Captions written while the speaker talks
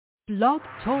Blog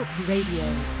Talk Radio.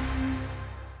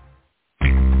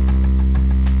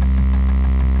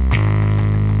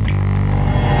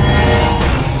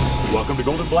 Welcome to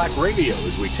Golden Black Radio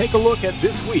as we take a look at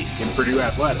this week in Purdue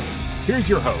athletics. Here's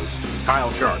your host,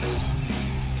 Kyle Charter.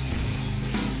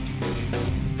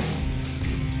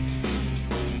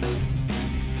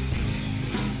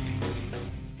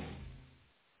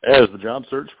 As the job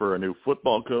search for a new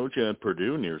football coach at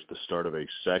Purdue nears the start of a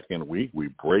second week, we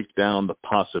break down the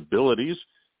possibilities,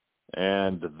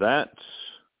 and that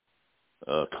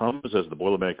comes as the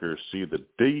Boilermakers see the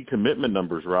decommitment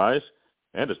numbers rise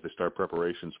and as they start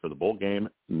preparations for the bowl game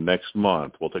next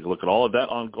month. We'll take a look at all of that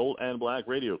on Gold and Black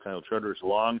Radio. Kyle Charters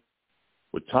along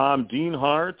with Tom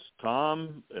Dienhart.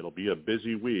 Tom, it'll be a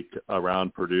busy week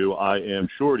around Purdue, I am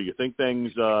sure. Do you think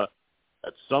things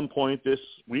at some point this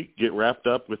week get wrapped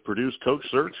up with Purdue's coach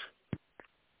search?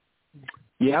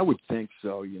 Yeah, I would think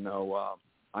so.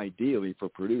 Ideally for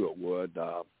Purdue it would.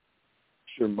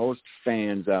 Sure, most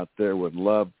fans out there would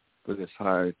love for this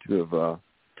hire to have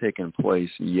taken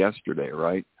place yesterday,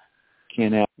 right?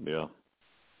 Can't have. Yeah.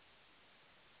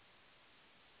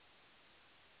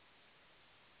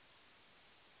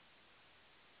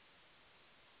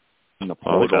 The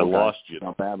portal, I lost you.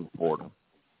 Jump out of the portal.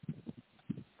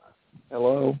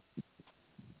 Hello?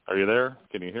 Are you there?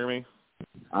 Can you hear me?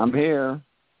 I'm here.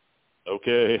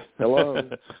 Okay. Hello?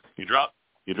 You dropped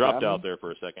out there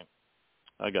for a second.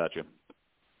 I got you.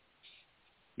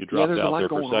 You dropped out there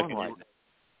for a second. Right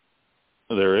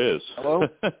there is. Hello?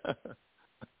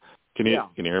 Can you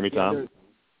hear me, Tom?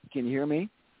 Can you hear me?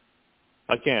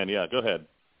 I can, yeah. Go ahead.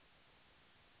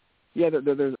 Yeah,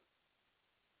 there's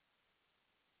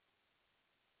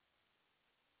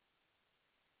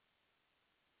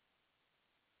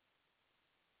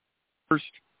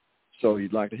so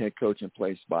you'd like the head coach in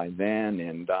place by then,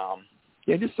 and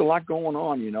just a lot going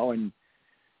on, and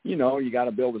you got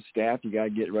to build a staff, you got to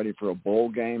get ready for a bowl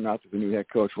game. Not that the new head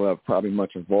coach will have probably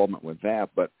much involvement with that,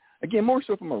 but again, more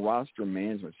so from a roster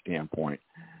management standpoint,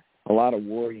 a lot of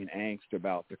worry and angst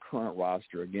about the current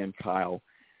roster. Again, Kyle,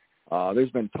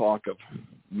 there's been talk of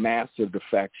massive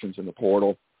defections in the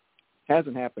portal.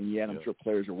 Hasn't happened yet. I'm sure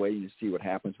players are waiting to see what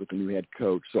happens with the new head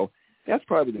coach. So that's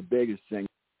probably the biggest thing.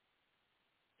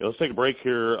 Let's take a break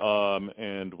here,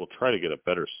 and we'll try to get a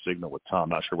better signal with Tom.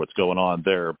 Not sure what's going on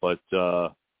there, but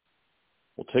we'll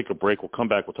take a break. We'll come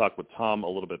back. We'll talk with Tom a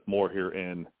little bit more here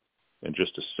in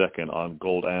just a second on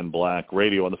Gold and Black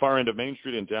Radio. On the far end of Main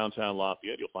Street in downtown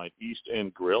Lafayette, you'll find East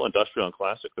End Grill, industrial and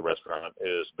classic. The restaurant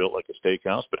is built like a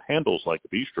steakhouse, but handles like a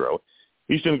bistro.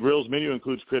 East End Grill's menu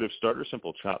includes creative starters,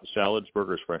 simple chopped salads,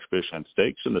 burgers, fresh fish, and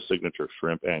steaks, and the signature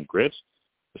shrimp and grits.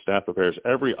 The staff prepares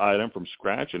every item from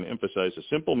scratch and emphasizes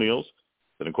simple meals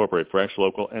that incorporate fresh,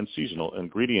 local, and seasonal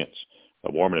ingredients.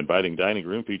 A warm and inviting dining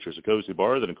room features a cozy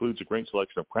bar that includes a great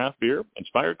selection of craft beer,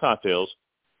 inspired cocktails,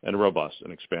 and a robust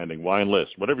and expanding wine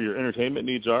list. Whatever your entertainment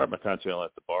needs are, a cocktail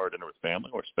at the bar, dinner with family,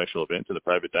 or special event to the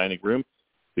private dining room,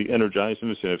 the energized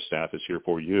and incentive staff is here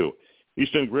for you.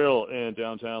 Eastern Grill in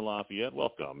downtown Lafayette,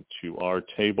 welcome to our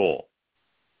table.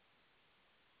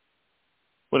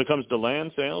 When it comes to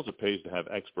land sales, it pays to have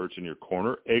experts in your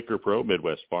corner. Acre Pro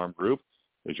Midwest Farm Group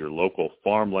is your local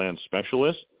farmland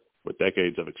specialist. With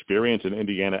decades of experience in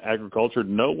Indiana agriculture,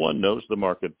 no one knows the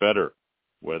market better.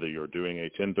 Whether you're doing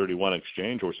a 1031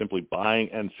 exchange or simply buying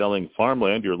and selling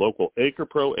farmland, your local Acre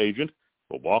Pro agent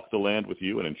will walk the land with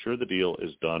you and ensure the deal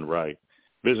is done right.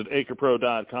 Visit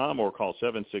acrepro.com or call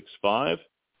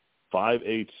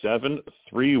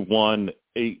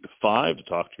 765-587-3185 to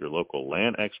talk to your local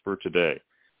land expert today.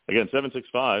 Again,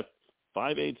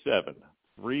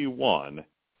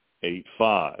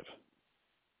 765-587-3185.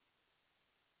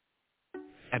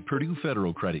 At Purdue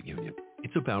Federal Credit Union,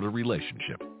 it's about a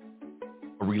relationship.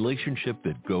 A relationship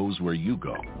that goes where you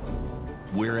go,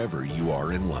 wherever you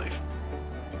are in life.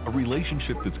 A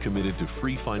relationship that's committed to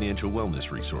free financial wellness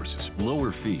resources,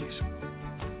 lower fees,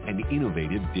 and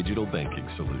innovative digital banking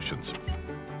solutions.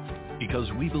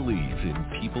 Because we believe in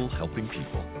people helping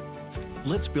people.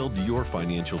 Let's build your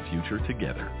financial future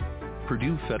together.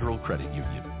 Purdue Federal Credit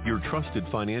Union, your trusted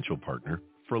financial partner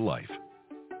for life.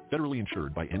 Federally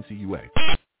insured by NCUA.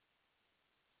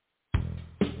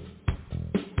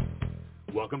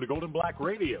 Welcome to Golden Black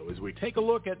Radio as we take a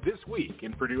look at this week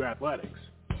in Purdue athletics.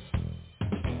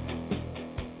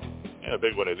 Yeah, a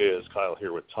big one it is. Kyle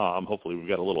here with Tom. Hopefully we've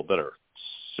got a little better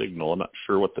signal. I'm not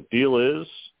sure what the deal is.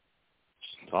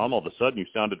 Tom, all of a sudden you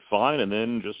sounded fine and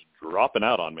then just dropping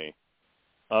out on me.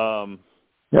 Hello?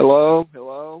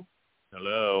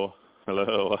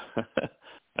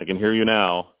 I can hear you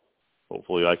now.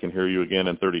 Hopefully I can hear you again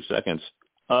in 30 seconds.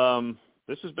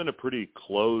 This has been a pretty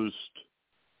closed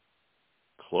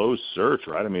closed search,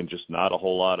 right? I mean, just not a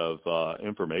whole lot of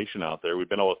information out there. We've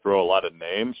been able to throw a lot of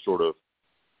names sort of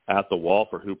at the wall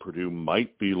for who Purdue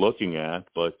might be looking at,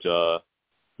 but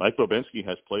Mike Bobinski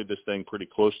has played this thing pretty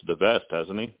close to the vest,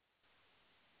 hasn't he?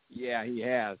 Yeah, he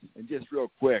has. And just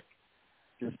real quick,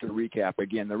 just to recap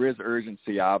again, there is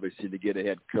urgency, obviously, to get a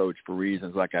head coach for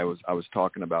reasons like I was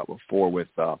talking about before with,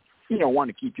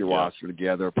 wanting to keep your roster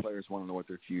together. Players want to know what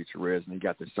their future is, and you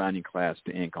got the signing class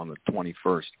to ink on the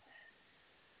 21st.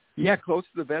 Yeah, close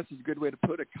to the vest is a good way to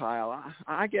put it, Kyle.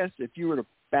 I guess if you were to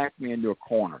back me into a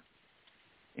corner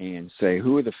and say,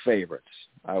 who are the favorites,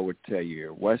 I would tell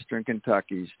you Western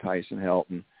Kentucky's Tyson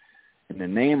Helton. And the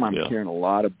name I'm hearing a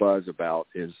lot of buzz about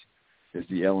is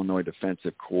the Illinois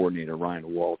defensive coordinator,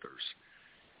 Ryan Walters.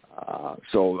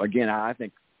 So, again, I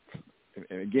think,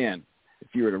 if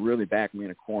you were to really back me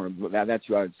in a corner, that's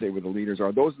who I would say where the leaders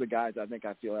are. Those are the guys I think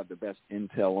I feel have the best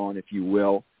intel on, if you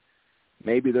will.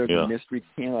 Maybe there's a mystery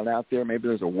candidate out there. Maybe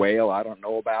there's a whale I don't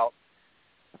know about.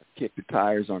 Kick the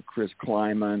tires on Chris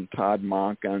Kleiman, Todd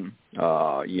Monken,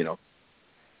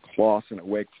 Clausen at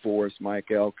Wake Forest,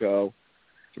 Mike Elko,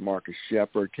 Jamarcus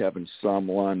Shepard, Kevin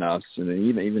Sumlin, and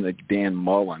even Dan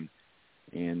Mullen.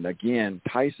 And, again,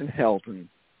 Tyson Helton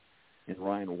and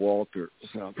Ryan Walters.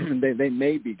 They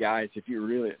may be guys, if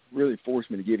you really force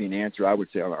me to give you an answer, I would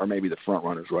say are maybe the front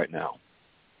runners right now.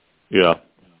 Yeah.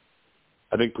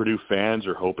 I think Purdue fans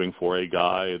are hoping for a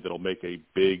guy that'll make a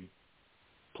big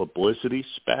publicity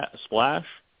splash.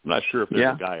 I'm not sure if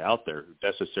there's a guy out there who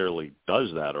necessarily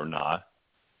does that or not.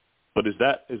 But is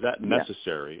that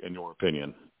necessary in your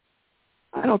opinion?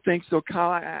 I don't think so,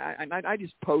 Kyle. I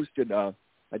just posted a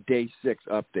day 6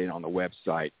 update on the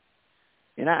website,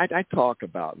 and I talk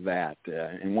about that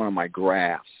in one of my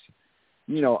graphs.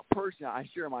 Personally, I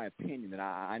share my opinion that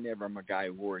I never am a guy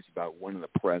who worries about winning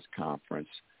the press conference.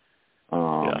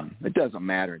 It doesn't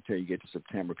matter until you get to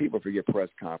September. People forget press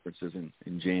conferences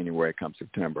in January come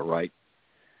September, right?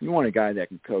 You want a guy that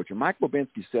can coach. And Mike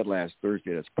Bobinski said last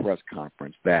Thursday at his press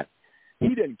conference that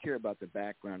he didn't care about the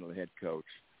background of the head coach,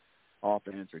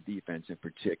 offense or defense in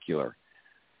particular.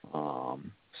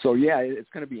 It's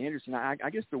going to be interesting. I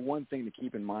guess the one thing to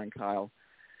keep in mind, Kyle,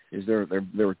 is there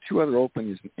were 2 other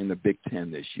openings in the Big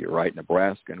Ten this year, right?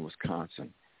 Nebraska and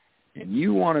Wisconsin. And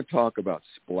you want to talk about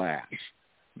splash.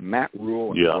 Matt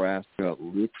Rule at Nebraska,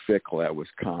 Luke Fickle at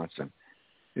Wisconsin.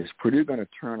 Is Purdue going to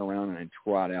turn around and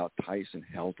trot out Tyson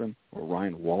Helton or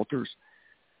Ryan Walters?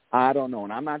 I don't know,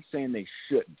 and I'm not saying they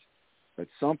shouldn't, but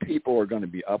some people are going to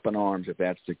be up in arms if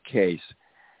that's the case.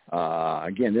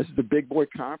 Again, this is the big boy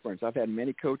conference. I've had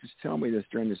many coaches tell me this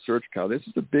during the search, Kyle. This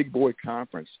is the big boy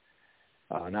conference,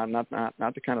 not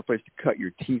the kind of place to cut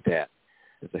your teeth at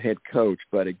as a head coach.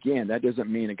 But, again, that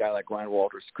doesn't mean a guy like Ryan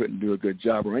Walters couldn't do a good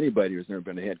job or anybody who's never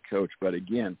been a head coach. But,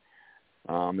 again,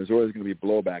 there's always going to be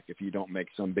blowback if you don't make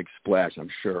some big splash,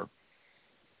 I'm sure.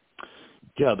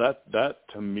 Yeah, that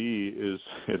to me is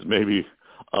maybe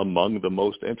among the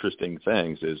most interesting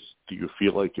things is, do you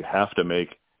feel like you have to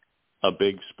make a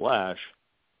big splash?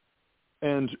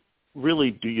 And really,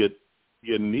 do you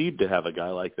need to have a guy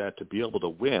like that to be able to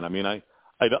win? I mean, I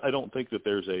don't think that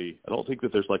there's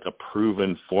like a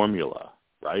proven formula,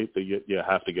 right? That you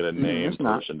have to get a named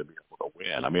person to be able to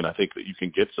win. I mean, I think that you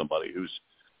can get somebody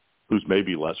who's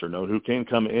maybe lesser known, who can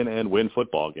come in and win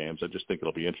football games. I just think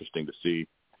it'll be interesting to see,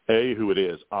 A, who it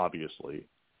is, obviously,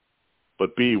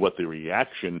 but B, what the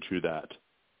reaction to that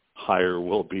hire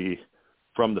will be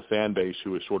from the fan base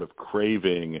who is sort of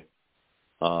craving,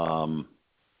 and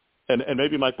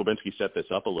maybe Mike Bobinski set this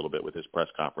up a little bit with his press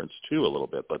conference too, a little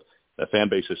bit, but the fan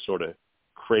base is sort of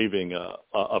craving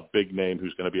a big name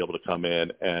who's going to be able to come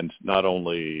in and not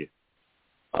only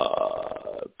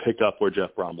pick up where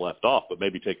Jeff Brom left off, but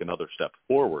maybe take another step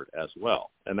forward as well.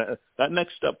 And that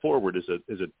next step forward is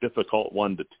a difficult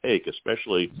one to take,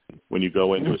 especially when you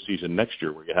go into a season next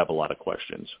year where you have a lot of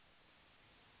questions.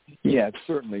 Yeah, it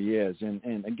certainly is.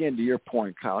 And again, to your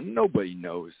point, Kyle, nobody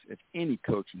knows if any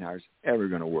coaching hire is ever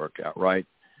going to work out, right?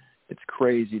 It's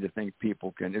crazy to think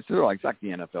people can. It's like the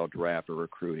NFL draft or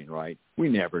recruiting, right? We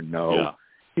never know. Yeah.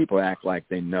 People act like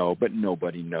they know, but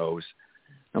nobody knows.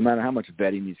 No matter how much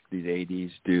vetting these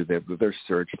ADs do, their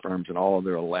search firms and all of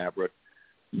their elaborate,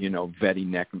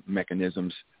 vetting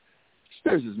mechanisms,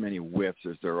 there's as many whiffs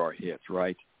as there are hits,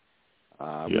 right?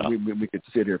 We could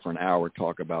sit here for an hour and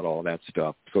talk about all that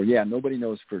stuff. So, yeah, nobody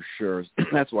knows for sure.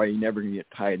 That's why you never can get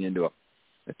tied into a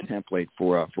template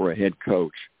for a head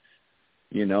coach.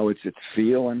 It's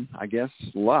feel and, I guess,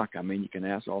 luck. I mean, you can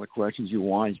ask all the questions you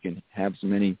want. You can have as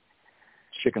many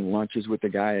chicken lunches with the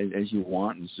guy as you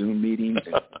want and Zoom meetings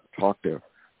and talk to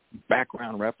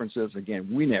background references. Again,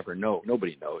 we never know.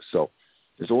 Nobody knows. So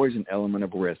there's always an element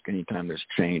of risk anytime there's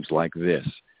change like this.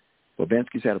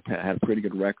 Bobenski's had a pretty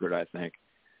good record, I think,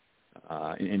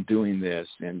 in doing this.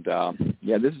 And,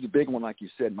 this is a big one, like you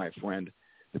said, my friend.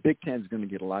 The Big Ten is going to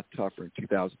get a lot tougher in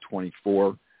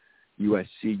 2024.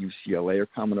 USC, UCLA are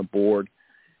coming aboard.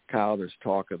 Kyle, there's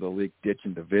talk of the league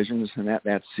ditching divisions in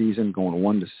that season, going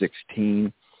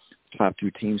 1-16. Top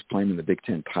two teams playing in the Big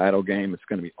Ten title game. It's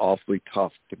going to be awfully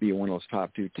tough to be one of those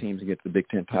top two teams and get to the Big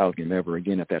Ten title game ever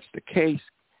again if that's the case.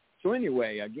 So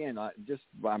anyway, again, I'm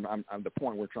the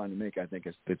point we're trying to make, I think,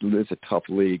 is that it's a tough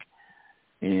league,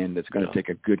 and it's going to take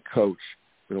a good coach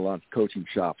with a lot of coaching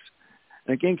chops.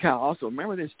 And again, Kyle, also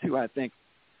remember this too, I think,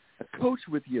 a coach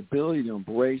with the ability to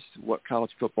embrace what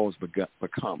college football has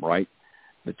become, right?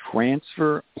 The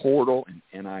transfer portal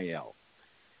and NIL.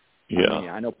 Yeah. I mean,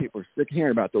 I know people are sick of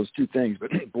hearing about those two things,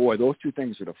 but boy, those two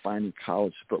things are defining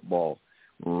college football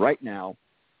right now.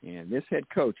 And this head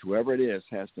coach, whoever it is,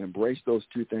 has to embrace those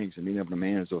two things and be able to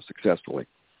manage those successfully.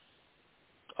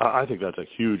 I think that's a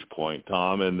huge point,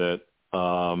 Tom, and that,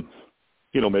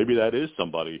 maybe that is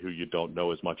somebody who you don't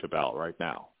know as much about right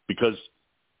now because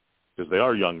they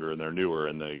are younger and they're newer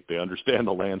and they understand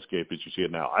the landscape as you see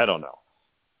it now. I don't know.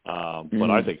 But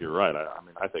I think you're right.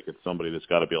 I think it's somebody that's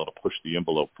got to be able to push the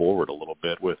envelope forward a little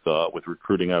bit with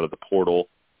recruiting out of the portal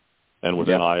and with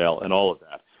NIL and all of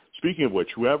that. Speaking of which,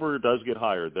 whoever does get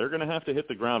hired, they're going to have to hit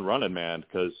the ground running, man,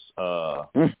 because 5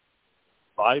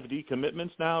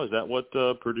 decommitments now, is that what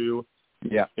Purdue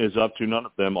is up to? None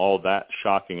of them all that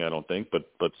shocking, I don't think, but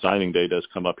signing day does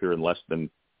come up here in less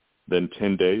than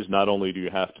 10 days. Not only do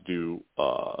you have to do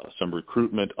some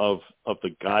recruitment of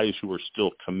the guys who are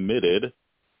still committed,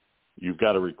 you've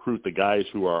got to recruit the guys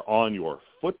who are on your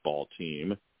football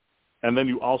team, and then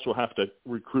you also have to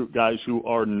recruit guys who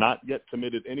are not yet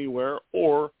committed anywhere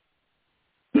or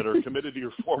that are committed to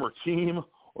your former team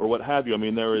or what have you. I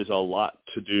mean, there is a lot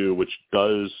to do, which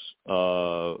does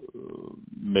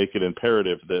make it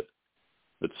imperative that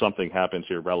something happens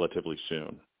here relatively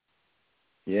soon.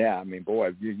 Yeah, I mean, boy,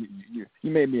 you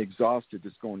made me exhausted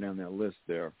just going down that list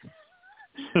there.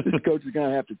 This coach is going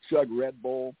to have to chug Red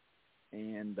Bull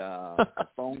and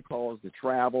phone calls to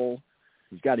travel.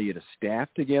 He's got to get a staff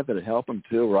together to help him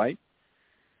too, right?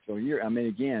 So just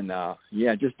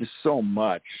so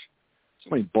much. So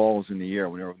many balls in the air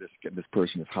whenever this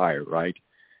person is hired, right?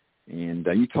 And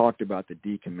you talked about the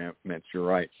decommitments. You're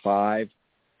right. 5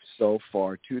 so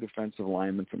far. 2 defensive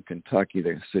linemen from Kentucky,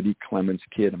 the Sadiq Clemens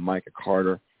kid and Micah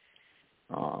Carter.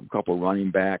 A couple of running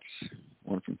backs,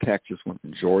 one from Texas, one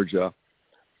from Georgia.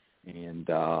 And,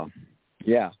 I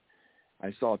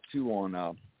saw 2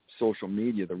 on social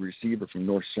media. The receiver from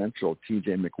North Central,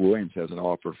 T.J. McWilliams, has an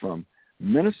offer from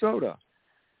Minnesota.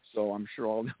 So I'm sure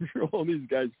all these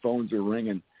guys' phones are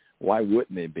ringing. Why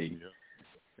wouldn't they be? Yeah.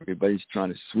 Everybody's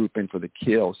trying to swoop in for the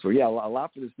kill. So, a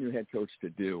lot for this new head coach to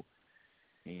do.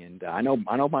 And I know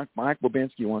Mike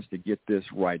Bobenski wants to get this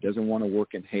right, doesn't want to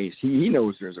work in haste. He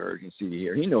knows there's urgency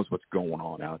here. He knows what's going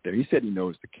on out there. He said he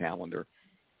knows the calendar.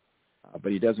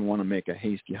 But he doesn't want to make a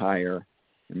hasty hire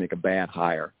and make a bad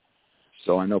hire.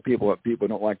 So I know people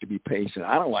don't like to be patient.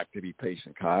 I don't like to be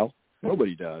patient, Kyle.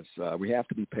 Nobody does. We have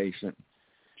to be patient.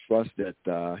 Trust that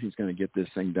he's going to get this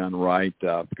thing done right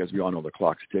because we all know the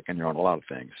clock's ticking here on a lot of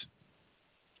things.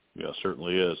 Yeah,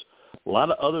 certainly is. A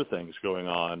lot of other things going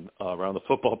on around the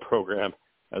football program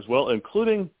as well,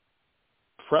 including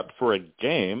prep for a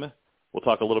game. We'll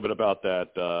talk a little bit about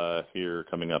that here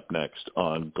coming up next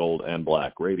on Gold and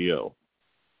Black Radio.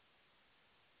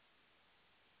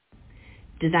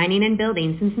 Designing and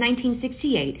building since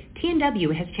 1968,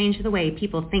 T&W has changed the way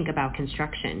people think about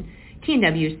construction.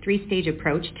 T&W's 3-stage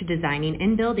approach to designing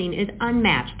and building is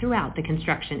unmatched throughout the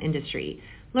construction industry.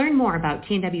 Learn more about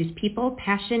T&W's people,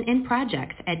 passion, and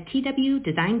projects at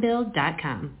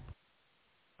twdesignbuild.com.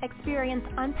 Experience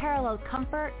unparalleled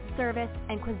comfort, service,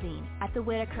 and cuisine at the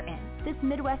Whitaker Inn. This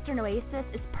Midwestern oasis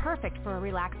is perfect for a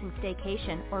relaxing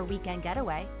staycation or weekend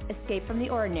getaway. Escape from the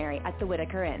ordinary at the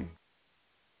Whitaker Inn.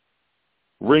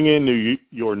 Ring in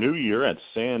your new year at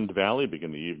Sand Valley.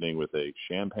 Begin the evening with a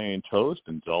champagne toast.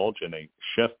 Indulge in a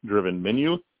chef-driven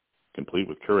menu, complete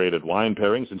with curated wine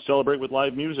pairings, and celebrate with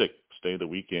live music. Stay the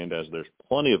weekend as there's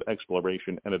plenty of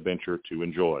exploration and adventure to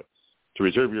enjoy. To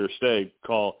reserve your stay,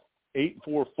 call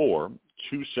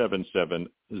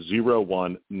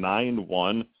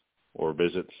 844-277-0191 or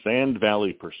visit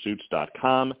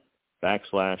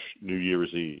sandvalleypursuits.com/New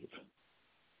Year's Eve.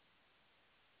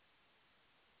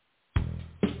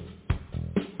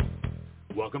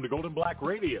 Welcome to Gold and Black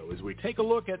Radio as we take a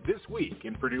look at this week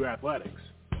in Purdue athletics.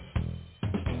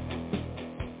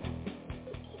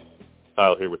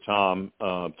 Kyle here with Tom.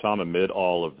 Tom, amid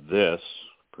all of this,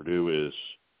 Purdue is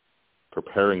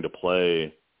preparing to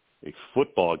play a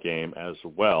football game as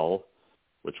well,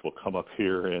 which will come up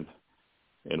here in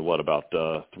about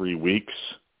 3 weeks.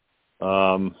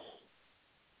 That's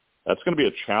going to be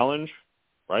a challenge,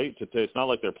 right? It's not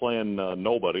like they're playing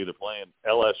nobody. They're playing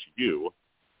LSU,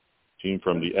 team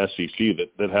from the SEC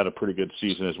that had a pretty good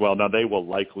season as well. Now, they will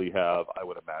likely have, I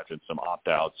would imagine, some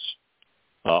opt-outs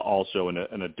also in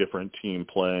a different team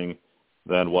playing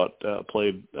than what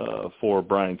played for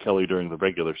Brian Kelly during the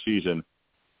regular season.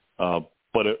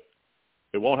 But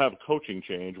it won't have a coaching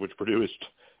change, which Purdue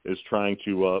is trying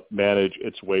to manage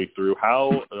its way through.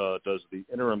 How does the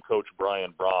interim coach,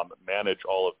 Brian Brom, manage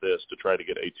all of this to try to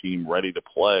get a team ready to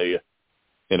play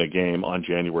in a game on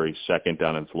January 2nd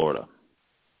down in Florida?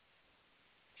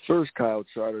 First, Kyle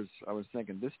Charters, I was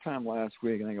thinking this time last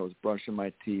week, I think I was brushing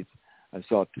my teeth. I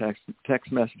saw a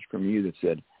text message from you that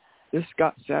said, this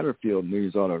Scott Satterfield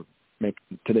news ought to make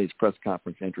today's press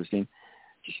conference interesting.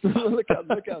 Just look how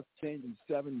it's changed in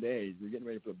 7 days. We're getting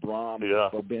ready for the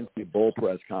Bobinski Bowl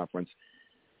press conference.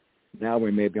 Now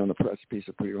we may be on the precipice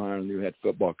of Purdue hiring a new head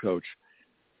football coach.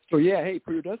 So, yeah, hey,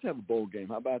 Purdue does have a bowl game.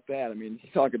 How about that? I mean, you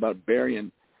talk about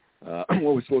burying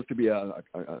what was supposed to be a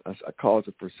cause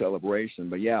for celebration.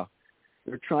 But, yeah,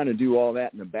 they're trying to do all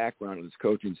that in the background of this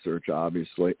coaching search,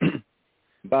 obviously.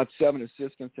 About 7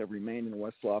 assistants have remained in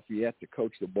West Lafayette to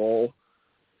coach the bowl.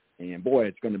 And, boy,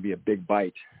 it's going to be a big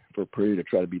bite for Purdue to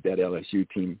try to beat that LSU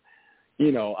team.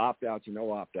 You know, opt-outs or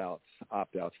no opt-outs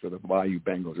for the Bayou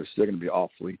Bengals are still going to be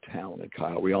awfully talented,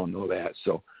 Kyle. We all know that.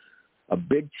 So a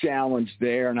big challenge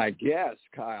there. And I guess,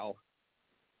 Kyle,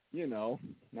 you know,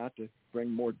 not to bring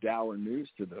more dour news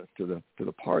to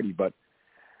the party, but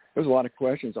there's a lot of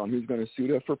questions on who's going to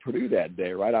suit up for Purdue that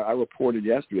day, right? I reported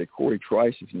yesterday Corey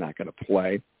Trice is not going to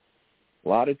play. A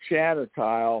lot of chatter,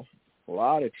 Kyle. A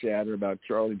lot of chatter about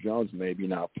Charlie Jones maybe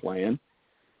not playing.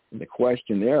 And the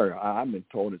question there, I've been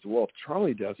told as well, if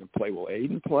Charlie doesn't play, will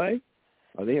Aiden play?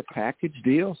 Are they a package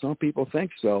deal? Some people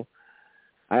think so.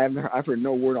 I've heard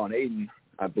no word on Aiden.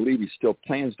 I believe he still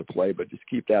plans to play, but just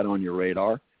keep that on your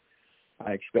radar.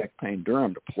 I expect Payne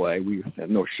Durham to play. We have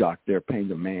no shock there.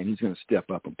 Payne's a man. He's going to step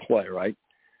up and play, right?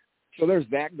 So there's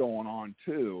that going on,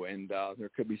 too. And there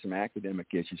could be some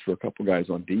academic issues for a couple guys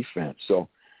on defense. So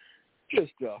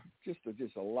just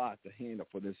a lot to handle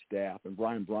for this staff. And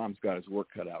Brian Brom's got his work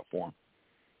cut out for him.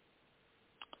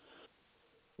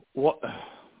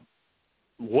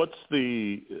 What's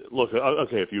the – look,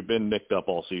 okay, if you've been nicked up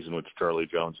all season, which Charlie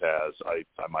Jones has, I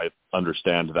might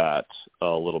understand that a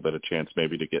little bit of chance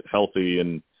maybe to get healthy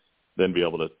and then be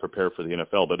able to prepare for the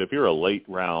NFL. But if you're a late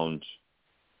round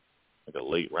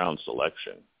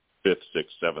selection, 5th,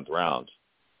 6th, 7th round,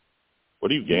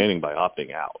 what are you gaining by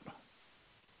opting out?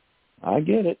 I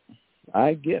get it.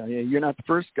 You're not the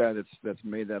first guy that's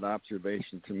made that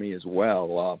observation to me as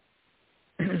well.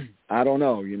 I don't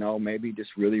know, maybe he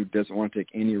just really doesn't want to take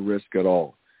any risk at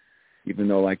all. Even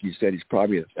though, like you said, he's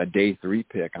probably a day 3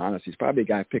 pick, honestly. He's probably a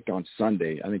guy picked on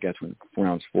Sunday. I think that's when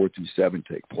rounds 4 through 7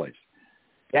 take place.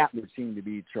 That would seem to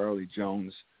be Charlie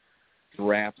Jones'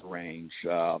 draft range.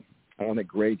 I don't think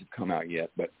grades have come out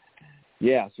yet, but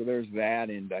yeah, so there's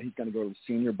that, and he's going to go to the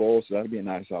Senior Bowl, so that'll be a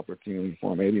nice opportunity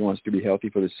for him. Maybe he wants to be healthy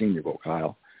for the Senior Bowl,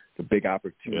 Kyle. It's a big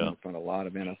opportunity in front of a lot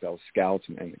of NFL scouts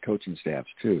and the coaching staffs,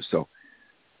 too. So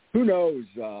who knows?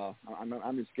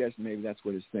 I'm just guessing maybe that's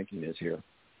what his thinking is here.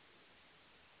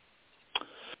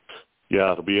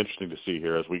 Yeah, it'll be interesting to see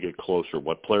here as we get closer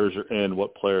what players are in,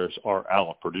 what players are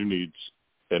out. Purdue needs,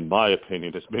 in my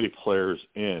opinion, as many players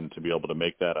in to be able to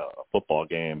make that a football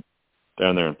game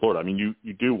down there in Florida. I mean,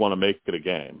 you do want to make it a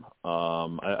game.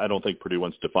 I don't think Purdue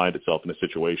wants to find itself in a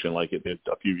situation like it did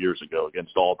a few years ago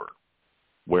against Auburn,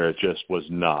 where it just was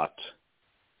not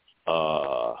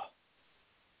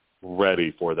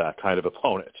ready for that kind of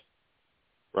opponent,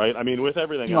 right? I mean, with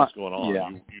everything else going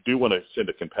on, you do want to send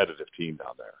a competitive team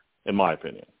down there, in my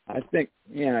opinion. I think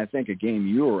a game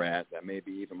you were at that may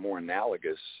be even more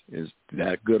analogous is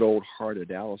that good old Heart of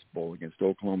Dallas Bowl against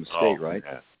Oklahoma State, right?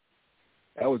 Man.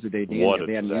 That was the day they had an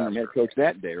interim head coach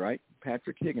that day, right?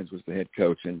 Patrick Higgins was the head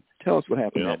coach. And tell us what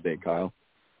happened that day, Kyle.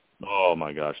 Oh,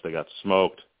 my gosh, they got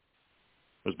smoked.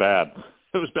 It was bad.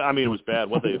 It was bad. I mean, it was bad.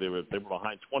 What they were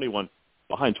behind 21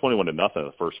 to nothing in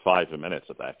the first 5 minutes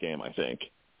of that game, I think.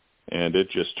 And it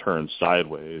just turned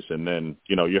sideways. And then,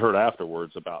 you heard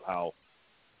afterwards about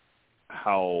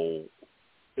how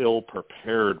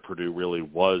ill-prepared Purdue really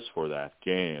was for that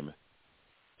game.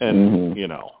 And,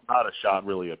 not a shot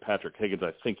really at Patrick Higgins.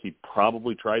 I think he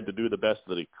probably tried to do the best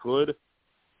that he could,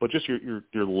 but just you're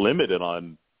limited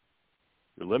on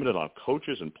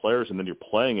coaches and players, and then you're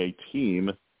playing a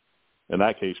team in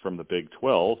that case from the Big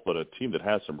 12, but a team that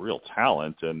has some real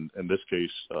talent, and in this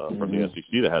case from the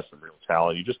SEC that has some real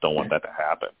talent. You just don't want that to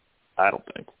happen, I don't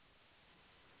think.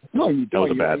 No, you don't. That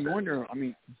was a bad you thing. wonder,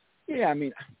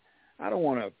 I don't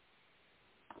want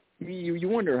to – you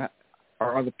wonder,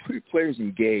 are the players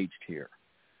engaged here?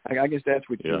 I guess that's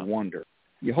what you wonder.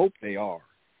 You hope they are.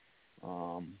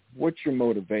 What's your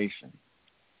motivation?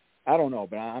 I don't know,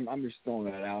 but I'm just throwing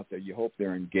that out there. You hope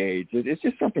they're engaged. It's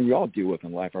just something we all deal with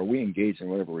in life. Are we engaged in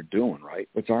whatever we're doing, right?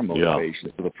 What's our motivation?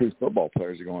 Yeah. So the Purdue football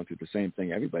players are going through the same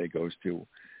thing everybody goes to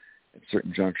at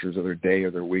certain junctures of their day or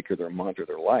their week or their month or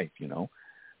their life, you know.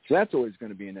 So that's always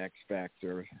going to be an X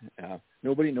factor.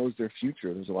 Nobody knows their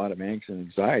future. There's a lot of angst and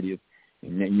anxiety.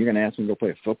 And you're going to ask them to go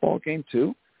play a football game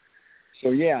too?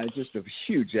 So, yeah, it's just a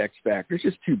huge X factor. It's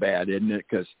just too bad, isn't it?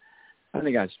 Because I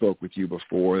think I spoke with you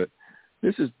before that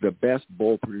this is the best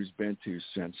bowl Purdue's been to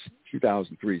since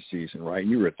 2003 season, right?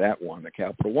 You were at that one, the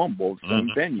Capital One Bowl, the same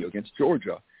venue against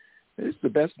Georgia. It's the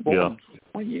best bowl in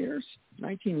 20 years,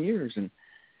 19 years, and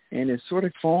it's sort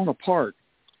of fallen apart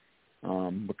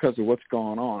because of what's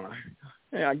going on.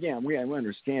 Again, we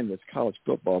understand it's college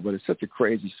football, but it's such a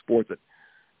crazy sport that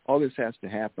all this has to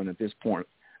happen at this point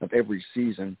of every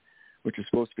season, which is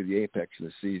supposed to be the apex of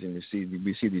the season.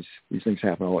 We see these things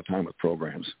happen all the time with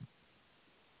programs.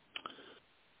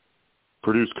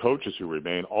 Purdue's coaches who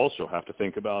remain also have to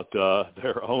think about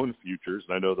their own futures,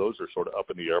 and I know those are sort of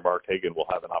up in the air. Mark Hagan will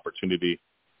have an opportunity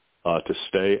to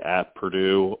stay at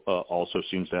Purdue, also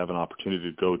seems to have an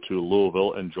opportunity to go to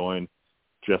Louisville and join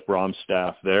Jeff Brom's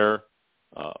staff there.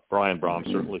 Brian Brom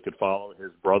certainly could follow.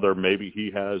 His brother, maybe he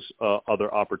has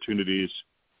other opportunities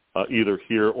either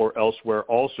here or elsewhere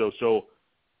also. So,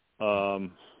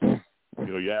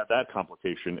 you add that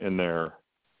complication in there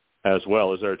as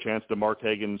well. Is there a chance that Mark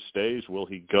Hagan stays? Will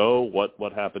he go?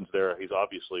 What happens there? He's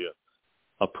obviously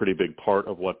a pretty big part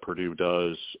of what Purdue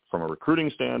does from a recruiting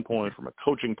standpoint, from a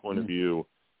coaching point of view.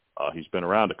 He's been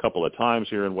around a couple of times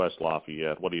here in West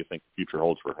Lafayette. What do you think the future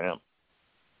holds for him?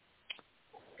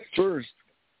 First,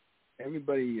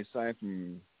 everybody aside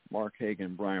from Mark Hagan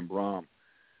and Brian Brom,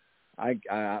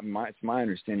 it's my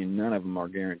understanding none of them are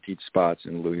guaranteed spots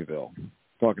in Louisville.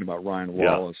 Talking about Ryan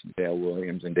Wallace, Dale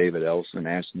Williams, and David Elson,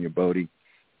 Ashton Yabodi,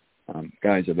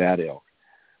 guys of that ilk.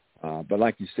 But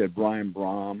like you said, Brian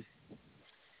Brom,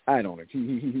 I don't know.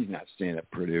 He's not staying at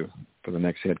Purdue for the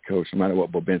next head coach, no matter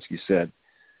what Bobinski said.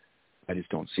 I just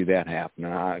don't see that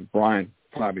happening. Brian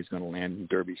probably is going to land in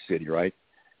Derby City, right?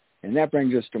 And that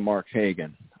brings us to Mark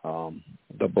Hagan,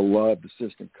 the beloved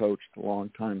assistant coach, the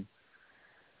longtime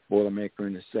Boilermaker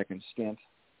in his second stint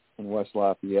in West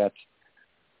Lafayette.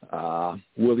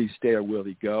 Will he stay or will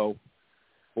he go?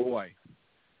 Boy,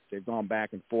 they've gone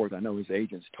back and forth. I know his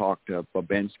agents talked to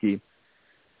Bobinski,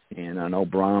 and I know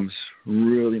Brom's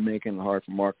really making it hard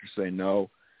for Mark to say no.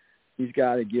 He's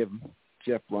got to give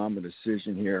Jeff Brom a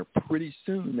decision here pretty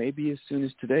soon, maybe as soon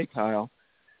as today, Kyle.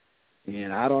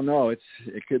 And I don't know. It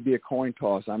could be a coin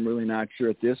toss. I'm really not sure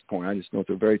at this point. I just know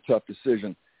it's a very tough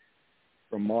decision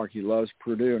from Mark. He loves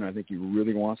Purdue, and I think he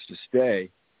really wants to stay.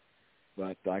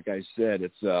 But like I said,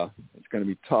 it's going to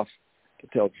be tough to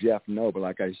tell Jeff no. But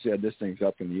like I said, this thing's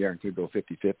up in the air and could go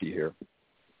 50-50 here.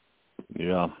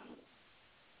 Yeah.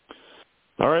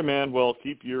 All right, man. Well,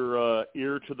 keep your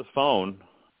ear to the phone,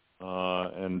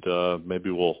 and maybe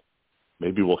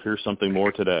we'll hear something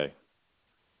more today.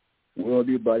 Will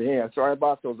do, buddy. Hey, I'm sorry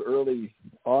about those early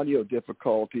audio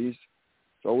difficulties.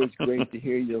 It's always great to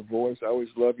hear your voice. I always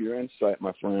love your insight,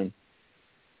 my friend.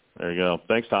 There you go.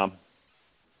 Thanks, Tom.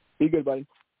 Be good, buddy.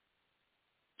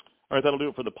 All right, that'll do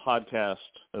it for the podcast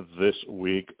this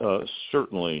week.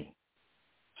 Certainly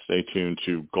stay tuned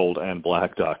to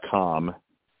goldandblack.com.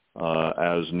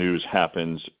 As news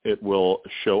happens, it will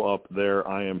show up there,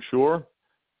 I am sure,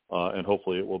 and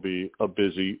hopefully it will be a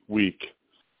busy week.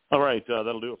 All right,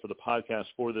 that'll do it for the podcast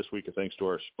for this week. Thanks to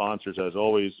our sponsors, as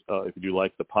always. If you do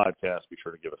like the podcast, be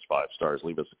sure to give us 5 stars,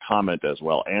 leave us a comment as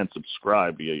well, and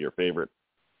subscribe via your favorite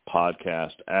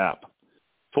podcast app.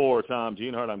 For Tom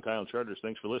Geenhart, I'm Kyle Charters.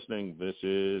 Thanks for listening. This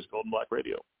is Gold and Black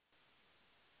Radio.